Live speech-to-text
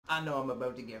I know I'm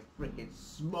about to get freaking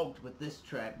smoked with this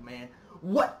track, man.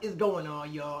 What is going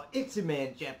on, y'all? It's your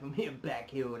man Jeff. I'm here back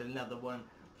here with another one.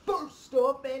 First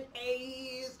up, and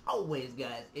as always,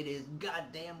 guys, it is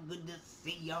goddamn good to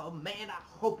see y'all, man. I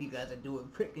hope you guys are doing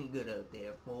freaking good out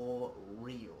there, for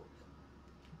real.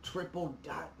 Triple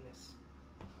Darkness.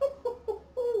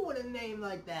 With a name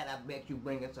like that, I bet you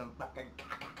bringing some fucking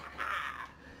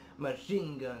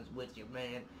machine guns with you,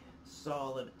 man.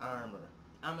 Solid armor.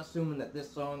 I'm assuming that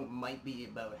this song might be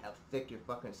about how thick your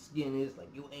fucking skin is, like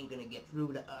you ain't gonna get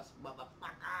through to us,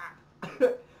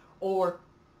 motherfucker. Or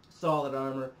Solid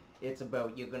Armor, it's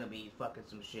about you're gonna be fucking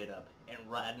some shit up and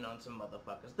riding on some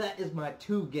motherfuckers. That is my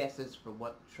two guesses for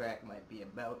what the track might be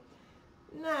about.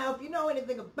 Now, if you know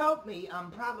anything about me, I'm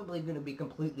probably gonna be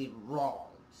completely wrong.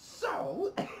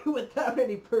 So, without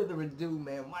any further ado,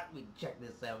 man, why don't we check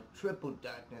this out? Triple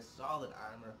Darkness, Solid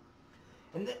Armor.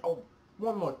 And then, oh,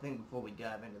 one more thing before we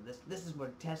dive into this. This is where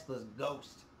Tesla's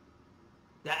Ghost.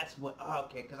 That's what,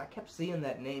 okay, because I kept seeing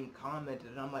that name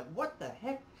commented, and I'm like, what the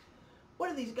heck?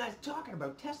 What are these guys talking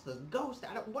about? Tesla's Ghost?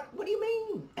 What do you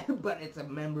mean? But it's a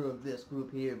member of this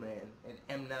group here, man.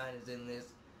 And M9 is in this.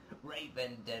 Ray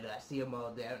Vendetta, I see them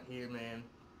all down here, man.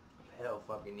 Hell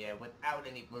fucking yeah. Without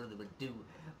any further ado,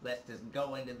 let's just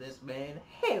go into this, man.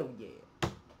 Hell yeah.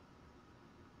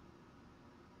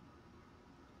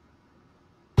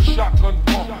 Shotgun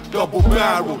pump, double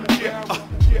barrel.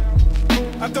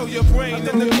 I throw your brain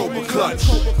in the Cobra clutch.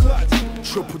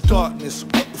 Triple Darkness,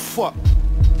 what the fuck?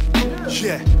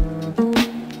 Yeah.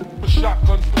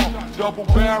 Shotgun pump, double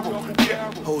barrel.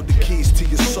 Hold the keys to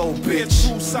your soul,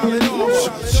 bitch.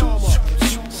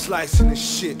 Slicing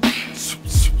this shit.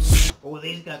 Oh,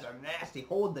 these guys are nasty.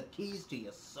 Hold the keys to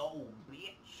your soul,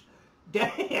 bitch.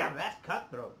 Damn, that's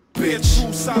cutthroat.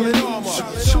 Bitch, solid armor.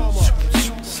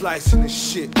 Slicing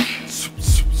this shit.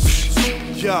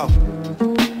 Yo.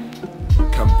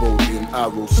 Cambodian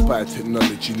arrow, spy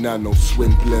technology, nano,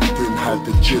 swing blending, had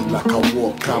the gin like I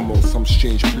wore camo, some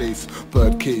strange place,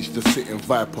 bird cage, the sitting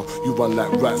viper, you run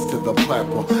like rats to the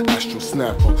piper, astral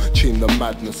sniper, chain the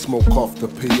madness, smoke off the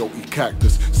peyote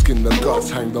cactus, skin the guts,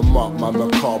 hang them up, my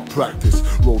macabre practice,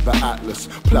 roll the atlas,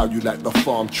 plow you like the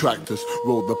farm tractors,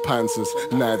 roll the panzers,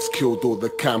 knives killed all the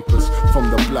campers, from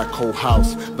the black hole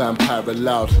house, vampire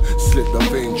loud, slit the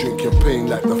vein, drink your pain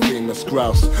like the famous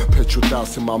grouse, petrol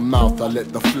douse in my mouth, I let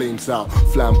the flames out,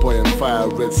 flamboyant fire,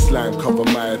 red slime cover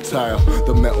my attire,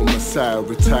 the metal messiah,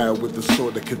 retire with the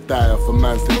sword that could die for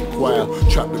man's to inquire,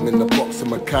 trap them in the box of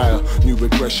Micaiah, new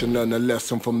regression, learn a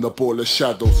lesson from the ball of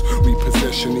shadows,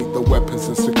 repossession, eat the weapons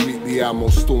and secrete the ammo,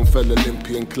 storm fell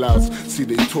Olympian clouds, see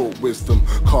they taught wisdom,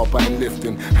 carbine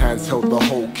lifting, hands held the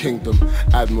whole kingdom,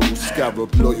 admiral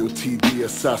scarab, loyalty the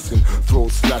assassin,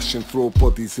 throat slashing, throw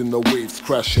bodies in the waves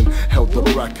crashing, held the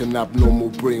bracken, abnormal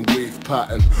brain wave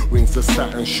pattern, rings the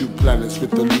Saturn, shoot planets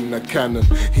with the lunar cannon.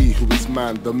 He who is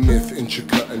man, the myth,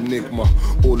 intricate enigma.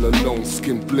 All alone,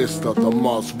 skin blister, the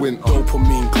Mars winter.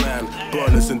 Dopamine gland,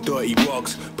 burners and dirty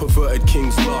rugs. Perverted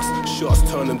kings lost, shots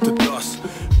turn them to dust.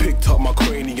 Picked up my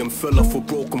cranium, fell off a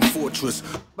broken fortress.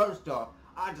 First off,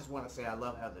 I just want to say I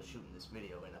love how they're shooting this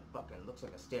video in a fucking, looks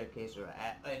like a staircase or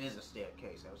it is a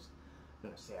staircase. I was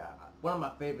gonna say, one of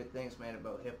my favorite things, man,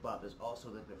 about hip-hop is also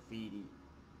the graffiti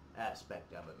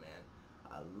aspect of it, man.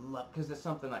 I love, because it's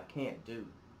something I can't do.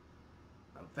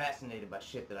 I'm fascinated by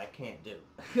shit that I can't do.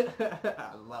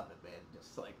 I love it, man.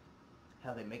 Just like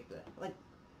how they make the, like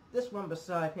this one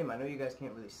beside him. I know you guys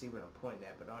can't really see what I'm pointing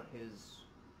at, but on his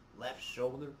left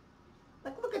shoulder,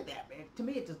 like look at that, man. To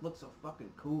me, it just looks so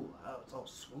fucking cool. Oh, it's all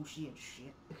swooshy and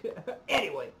shit.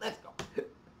 Anyway, let's go.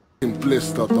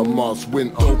 Blister, the Mars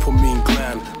winter. Dopamine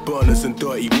gland, burners and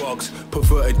dirty rugs.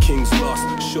 Perverted kings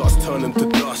lost, shots turn them to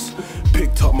dust.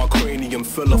 Picked up my cranium,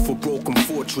 fell off a broken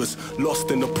fortress. Lost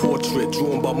in a portrait,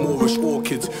 drawn by Moorish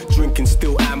orchids. Drinking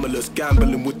still amulets,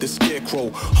 gambling with the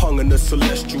scarecrow. Hung in the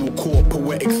celestial court,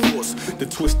 poetic thoughts. The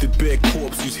twisted bear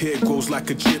corpse, whose hair grows like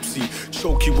a gypsy.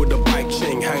 Choke you with a bike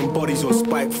chain, hang bodies on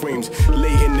spike frames.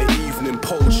 Late in the evening,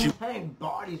 poach you. Hang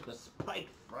bodies with spike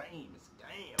frames.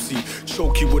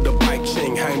 Choke you with a bike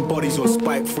chain, hang bodies on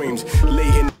spike frames.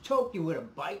 Lay in. Choke you with a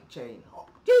bike chain. Oh,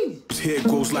 Jesus. His hair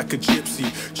grows like a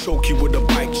gypsy. Choke you with a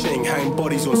bike chain, hang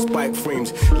bodies on spike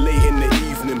frames. Lay in the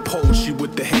evening, poach you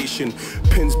with the Haitian.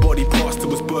 Pins body parts to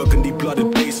his burgundy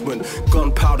blooded basement.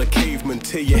 Gunpowder caveman,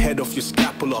 tear your head off your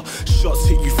scapula. Shots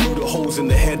hit you through the holes in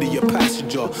the head of your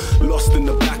passenger. Lost in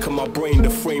the back of my brain, the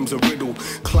frame's a riddle.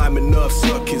 Climbing nerve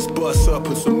circuits, burst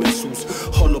serpents and missiles.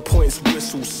 Hollow points,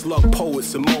 whistles, slug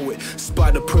poets and mow it.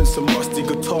 Spider prints and rusty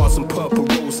guitars and purple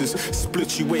roses.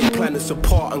 Split you 8 planets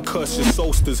apart and curse your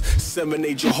solstiers.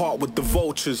 Serenade your heart with the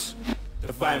vultures.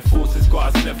 Divine forces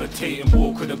got us levitating,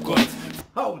 walk with the gods.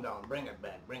 Hold on, bring it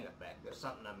back, there's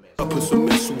something I missed. Uppers and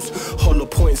missiles, hollow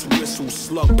points and whistles,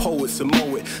 slug poets and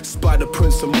mow it, spider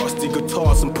prints and rusty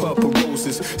guitars and purple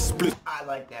roses, split. I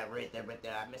like that right there,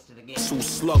 I missed it again.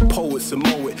 Slug poets and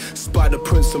mow it, spider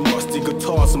prints and rusty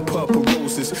guitars and purple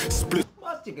roses, split.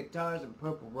 Rusty guitars and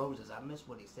purple roses, I missed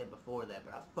what he said before that,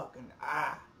 but I fucking,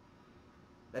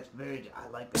 that's very, I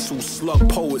like that. Slug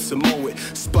poets and mow it,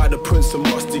 spider prints and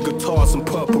rusty guitars and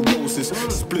purple roses,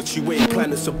 split you 8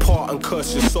 planets apart and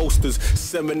curse your solstiers,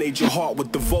 serenade your heart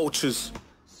with the vultures.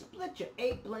 Split your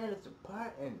 8 planets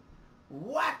apart and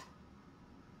what?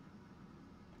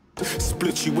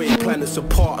 Split you 8 planets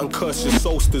apart and curse your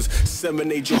solstiers,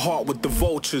 serenade your heart with the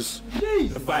vultures.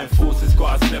 Jeez. Divine forces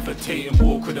got us levitating,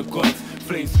 walk with the gods.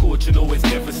 Flame scorching, always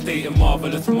devastating,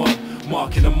 marvelous mob.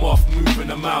 Marking them off, moving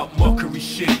them out, mockery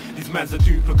shit. These mans are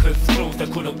duplicates, clones that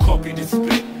couldn't copy this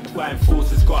spit. Divine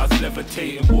forces got us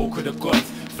levitating, walk with the gods.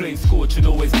 Flame scorching,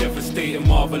 always devastating,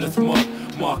 marvelous mob.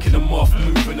 Marking them off,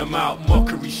 moving them out,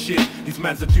 mockery shit. These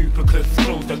mans are duplicates,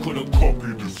 clones that couldn't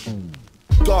copy this.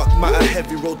 Dark matter,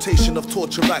 heavy rotation of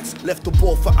torture racks. Left the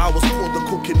ball for hours, poured the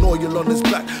cooking oil on his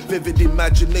back. Vivid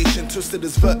imagination, twisted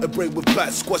his vertebrae with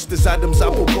bats. Squashed his Adam's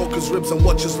apple, broke his ribs and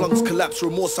watched his lungs collapse.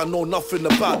 Remorse, I know nothing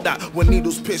about that. When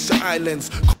needles pierce your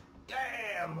islands.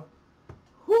 Damn!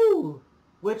 Whew!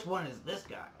 Which one is this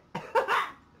guy?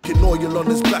 Oil on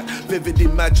his back, vivid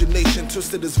imagination,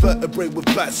 twisted his vertebrae with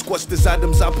bats. Squashed his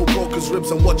Adam's apple, broke his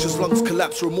ribs and watched his lungs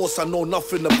collapse. Remorse, I know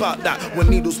nothing about that. When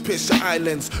needles pierce your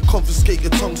islands, confiscate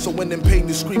your tongue so when in pain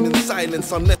you scream in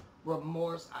silence.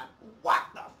 Remorse, what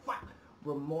the fuck?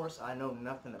 Remorse, I know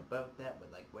nothing about that,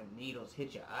 but like when needles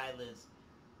hit your eyelids,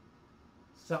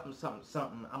 something,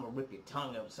 I'ma rip your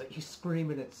tongue out so you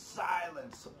screaming in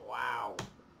silence. Wow.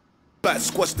 Bat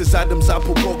squashed his Adam's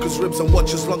apple, broke his ribs and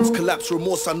watch his lungs collapse.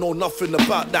 Remorse, I know nothing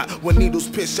about that. When needles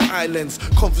pierce your islands,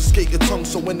 confiscate your tongue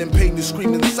so when in pain you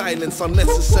scream in silence.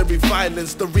 Unnecessary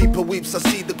violence, the reaper weeps, I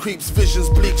see the creeps, visions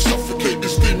bleak. Suffocate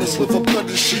these demons with a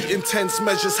bloody sheet. Intense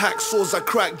measures, hacksaws, I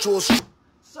crack jaws.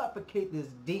 Suffocate this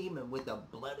demon with a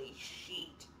bloody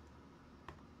sheet.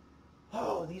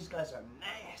 Oh, these guys are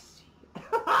nasty.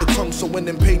 The tongue so when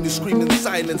in pain you scream in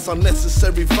silence.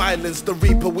 Unnecessary violence, the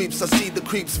reaper weeps, I see the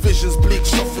creeps, visions bleak.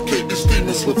 Suffocate these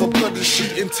demons with a bloody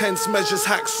sheet. Intense measures,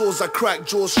 hacksaws, I crack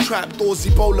jaws, trap doors.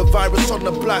 Ebola virus on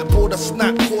the blackboard, I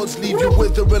snap cords, leave you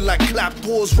withering like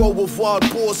clapdoors. Roll with wild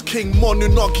boars, King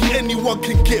Monunoke, anyone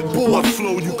can get bored. My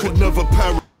flow you could never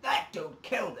parry. That dude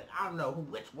killed it. I don't know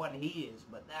which one he is,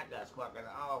 but that guy's fucking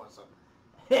awesome.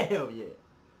 Hell yeah.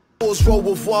 Roll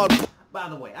with wild. By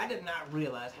the way, I did not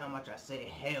realize how much I say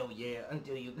hell yeah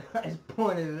until you guys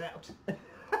pointed it out. I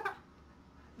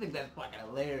think that's fucking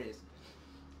hilarious.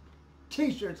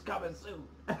 T-shirts coming soon.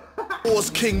 Wars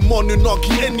King Monunoke,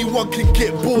 anyone can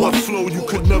get bored. My flow you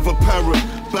could never parrot.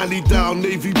 Valley down,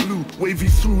 navy blue, wavy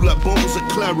through like bottles of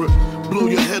claret. Blow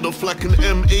your head off like an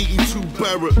M82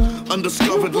 Barrett.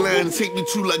 Undiscovered land, take me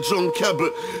to like John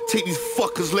Cabot. Take these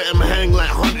fuckers, let them hang like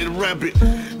hunted rabbit.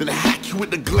 Then hack you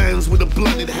with the glands with a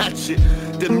blunted hatchet.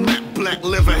 Then matte black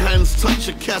leather hands touch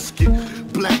a casket.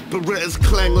 Black Berettas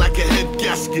clang like a head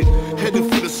gasket. Headed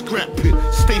for the scrap pit,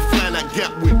 stay fly like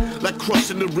Gatwick. Like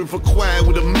crossing the river Kwai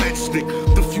with a matchstick.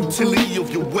 The futility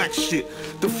of your whack shit.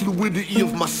 The fluidity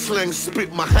of my slang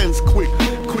spit, my hands quick.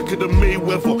 Quicker than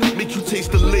Mayweather. Make you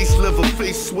taste the lace leather,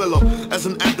 face sweller. As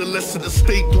an adolescent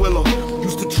estate dweller.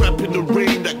 Used to trap in the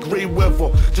rain, that grey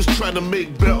weather. Just trying to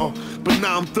make better. But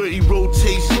now I'm 30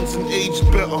 rotations and age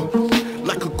better.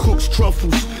 Like a cook's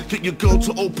truffles. Get your girl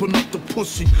to open up the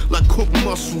pussy like cooked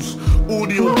mussels.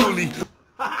 Audio bully.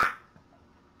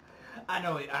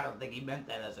 I don't think he meant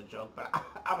that as a joke, but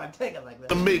I'm gonna take it like that.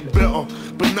 To make better,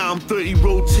 but now I'm 30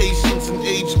 rotations and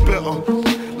age better.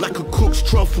 Like a cook's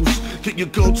truffles. Get your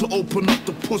girl to open up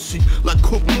the pussy like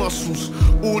cooked mussels.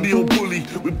 Audio bully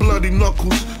with bloody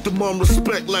knuckles. Demand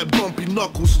respect like bumpy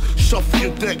knuckles. Shuffle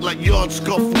your deck like yard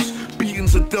scuffles.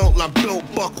 Beatings are dealt like belt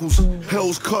buckles.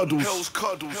 Hell's cuddles. Hell's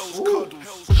cuddles. Hell's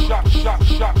cuddles.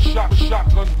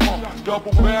 Shotgun pump,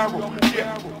 double barrel,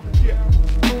 yeah.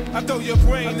 I throw your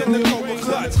brain in the cobra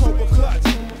clutch.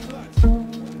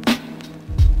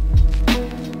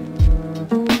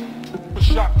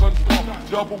 Shotgun pump,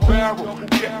 double barrel,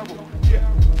 yeah.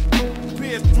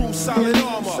 Pierce through solid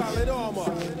armor.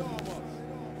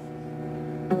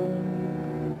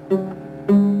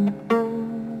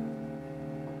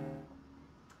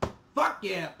 Fuck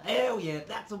yeah, hell yeah,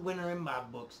 that's a winner in my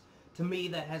books. To me,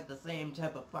 that has the same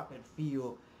type of fucking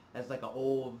feel as like an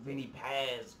old Vinnie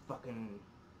Paz fucking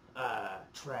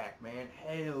track, man.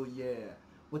 Hell yeah.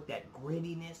 With that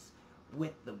grittiness,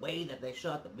 with the way that they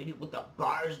shot the video, with the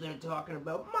bars they're talking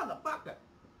about. Motherfucker!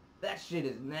 That shit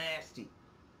is nasty.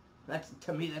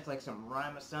 To me, that's like some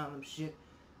rhyme asylum shit,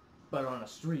 but on a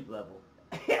street level.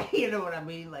 You know what I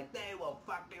mean? Like, they will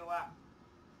fuck you up.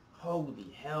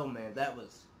 Holy hell, man, that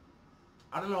was...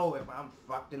 I don't know if I'm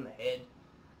fucked in the head,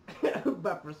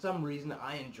 but for some reason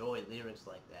I enjoy lyrics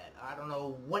like that. I don't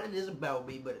know what it is about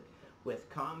me, but with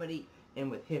comedy and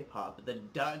with hip-hop, the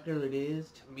darker it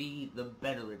is, to me, the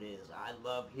better it is. I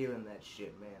love hearing that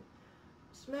shit, man.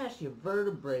 Smash your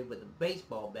vertebrae with a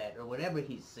baseball bat, or whatever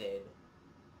he said,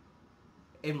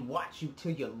 and watch you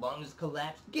till your lungs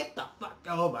collapse. Get the fuck...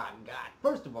 Oh my god.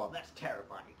 First of all, that's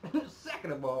terrifying.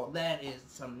 Second of all, that is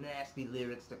some nasty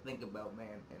lyrics to think about, man.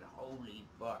 And holy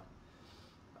fuck.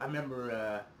 I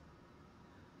remember,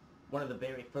 one of the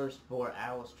very first 4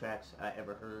 Owls tracks I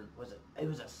ever heard it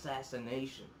was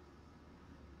Assassination.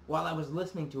 While I was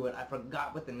listening to it, I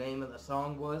forgot what the name of the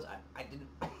song was. I didn't...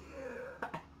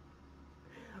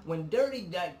 When Dirty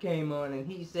Duck came on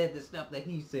and he said the stuff that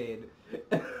he said,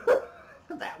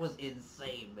 that was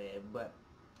insane, man. But,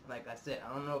 like I said,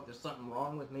 I don't know if there's something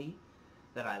wrong with me,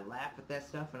 that I laugh at that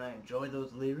stuff and I enjoy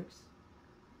those lyrics.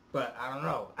 But, I don't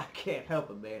know. I can't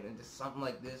help it, man. And just something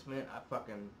like this, man, I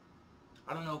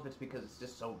don't know if it's because it's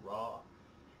just so raw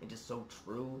and just so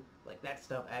true. Like, that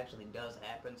stuff actually does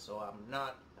happen, so I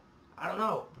don't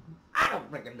know. I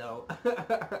don't freaking know.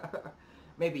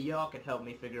 Maybe y'all can help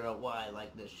me figure out why I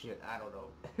like this shit. I don't know.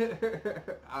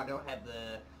 I don't have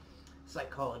the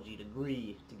psychology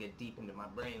degree to get deep into my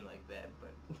brain like that,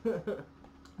 but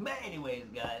anyways,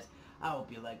 guys, I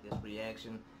hope you like this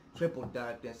reaction. Triple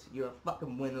Darkness, you're a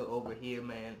fucking winner over here,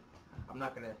 man. I'm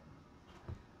not gonna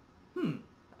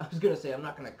I was gonna say I'm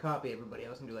not gonna copy everybody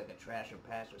else and do like a trash or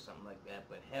pass or something like that,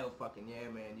 but hell fucking yeah,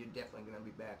 man, you're definitely gonna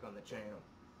be back on the channel.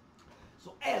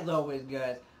 So as always,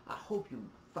 guys, I hope you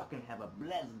fucking have a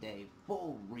blessed day,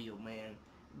 for real, man.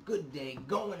 Good day,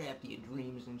 going after your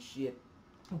dreams and shit.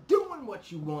 Doing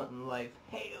what you want in life.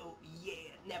 Hell yeah.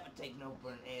 Never take no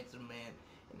for an answer, man.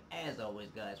 And as always,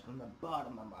 guys, from the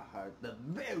bottom of my heart, the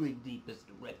very deepest,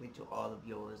 directly to all of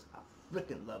yours, I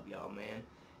freaking love y'all, man.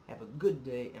 Have a good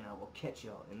day, and I will catch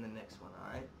y'all in the next one,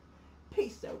 alright?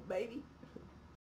 Peace out, baby.